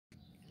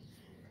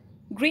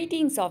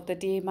Greetings of the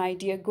day, my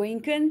dear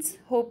Goenkans.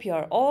 Hope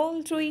you're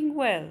all doing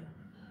well.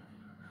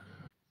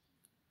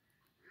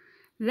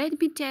 Let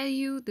me tell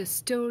you the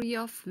story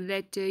of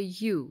letter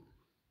U.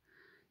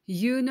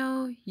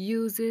 Yuno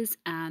uses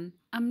an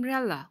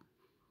umbrella.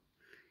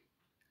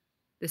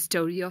 The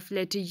story of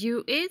letter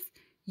U is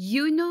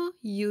Yuno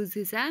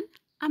uses an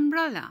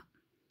umbrella.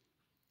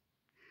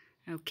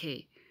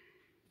 Okay.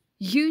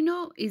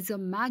 Yuno is a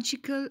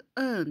magical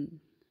urn.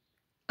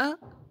 A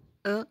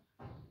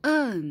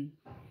urn.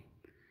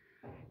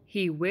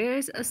 He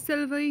wears a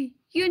silver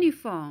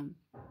uniform.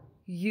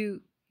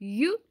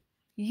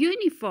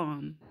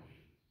 Uniform.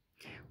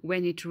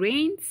 When it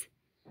rains,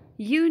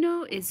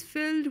 Yuno is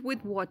filled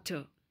with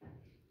water.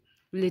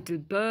 Little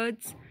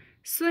birds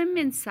swim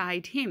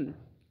inside him.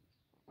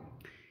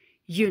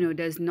 Yuno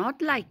does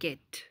not like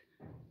it.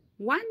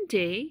 One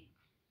day,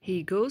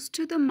 he goes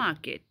to the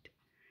market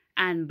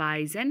and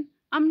buys an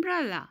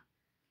umbrella.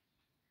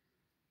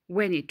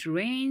 When it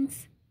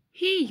rains,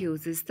 he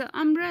uses the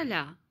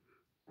umbrella.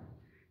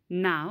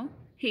 Now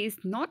he is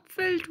not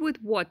filled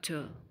with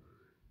water.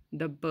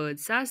 The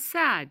birds are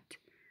sad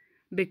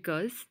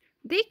because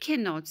they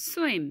cannot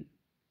swim.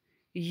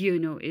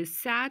 Yuno is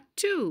sad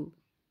too.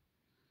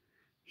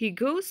 He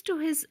goes to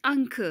his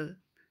uncle,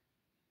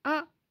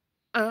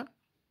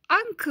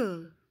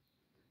 uncle,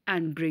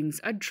 and brings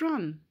a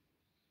drum.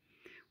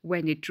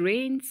 When it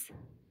rains,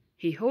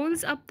 he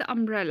holds up the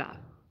umbrella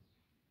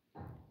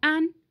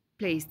and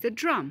plays the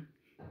drum.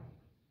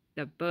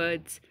 The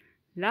birds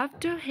love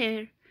to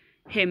hear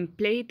him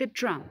play the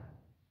drum.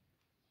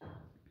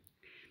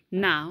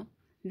 Now,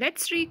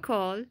 let's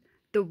recall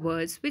the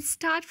words which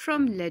start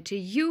from letter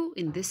U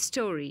in this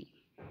story.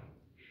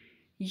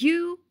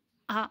 U,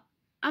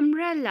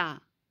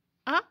 umbrella.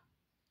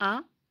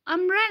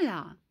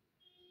 Umbrella.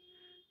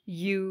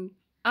 U,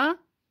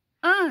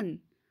 urn.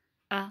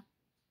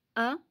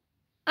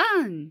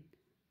 Urn.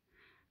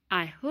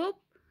 I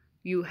hope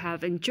you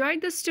have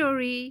enjoyed the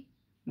story.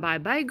 Bye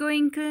bye,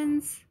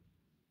 Goenkans.